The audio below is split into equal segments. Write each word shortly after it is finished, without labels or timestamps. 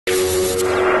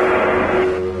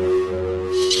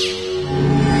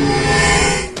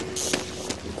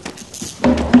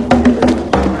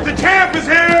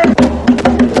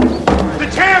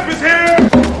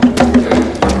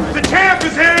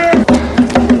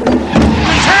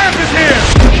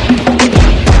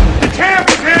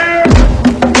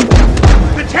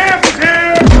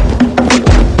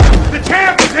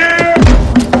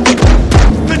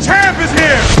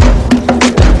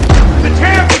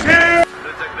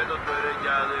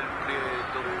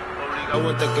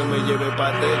Aguante que me lleve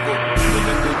pateco.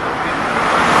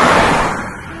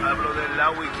 Hablo del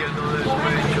lado izquierdo del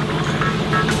pecho.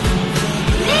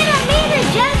 Mira,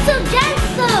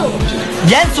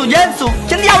 Jensu. Jensu.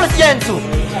 ¿Quién diablo es Jensu?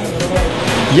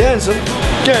 JENSU.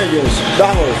 ¿Quién es JENSU?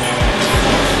 Dámelo.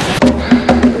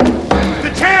 The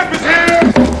champ is here!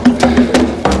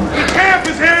 The champ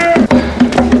is here!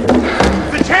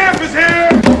 The champ is here!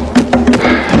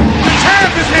 The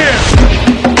champ is here!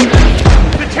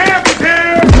 The champ is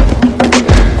here!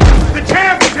 The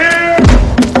champ is here!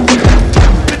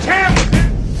 The champ is here!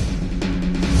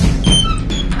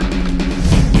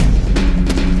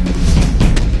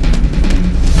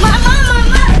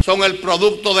 Mamá. Son el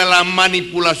producto de la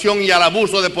manipulación y el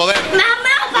abuso de poder. Mamá,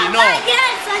 Y no.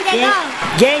 Jensu llegó.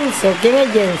 JENSU. ¿Quién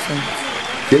es JENSU?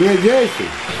 ¿Quién es JENSU?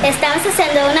 Estamos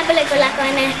haciendo una película con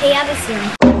energía visión.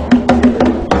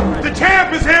 The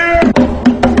champ is here!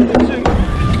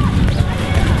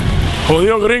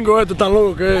 Jodido gringo este, tan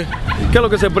loco que es. ¿Qué es lo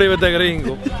que se priva este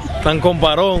gringo? Tan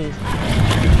comparón.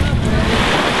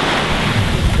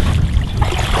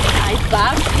 Ay,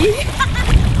 papi.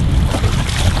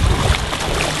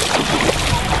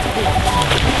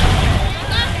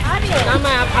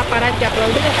 Vamos a parar de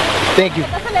aplaudir. Thank you.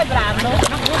 ¿Estás celebrando?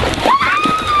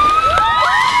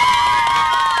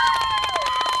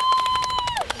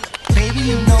 Baby,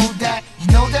 you know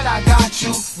that I got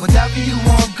you. Whatever you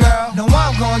want, girl, no,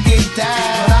 I'm gonna get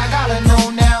that. But I gotta know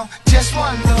now, just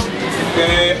one little.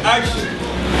 Okay, action!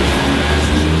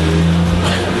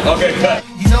 Okay, cut.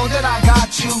 You know that I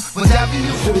got you. Whatever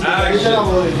you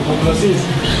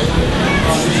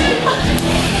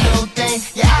little thing,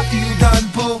 yeah, after you done,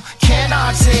 boo, can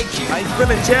I take you? How you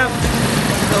feeling, champ?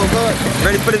 So good.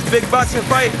 Ready for this big boxing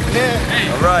fight?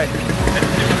 Yeah. All right.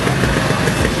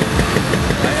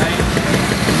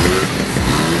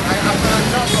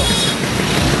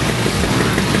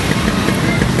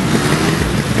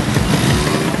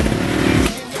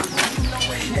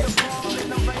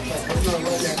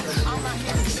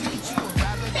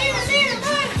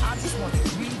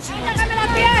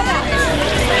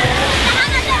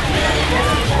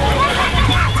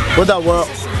 What up, world?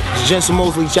 It's JENSU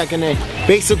MOSLEY checking in.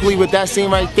 Basically, with that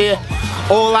scene right there,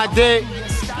 all I did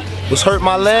was hurt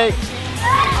my leg,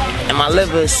 and my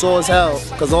liver is sore as hell,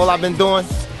 because all I've been doing,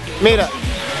 mira,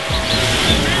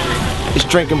 is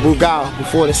drinking Brugal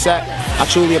before the set. I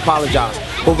truly apologize.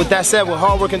 But with that said, with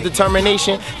hard work and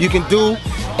determination, you can do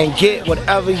and get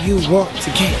whatever you want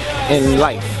to get in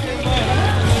life.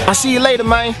 I'll see you later,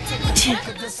 man. Baby,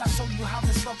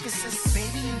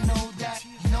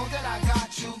 you know that I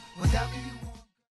got you. Whatever you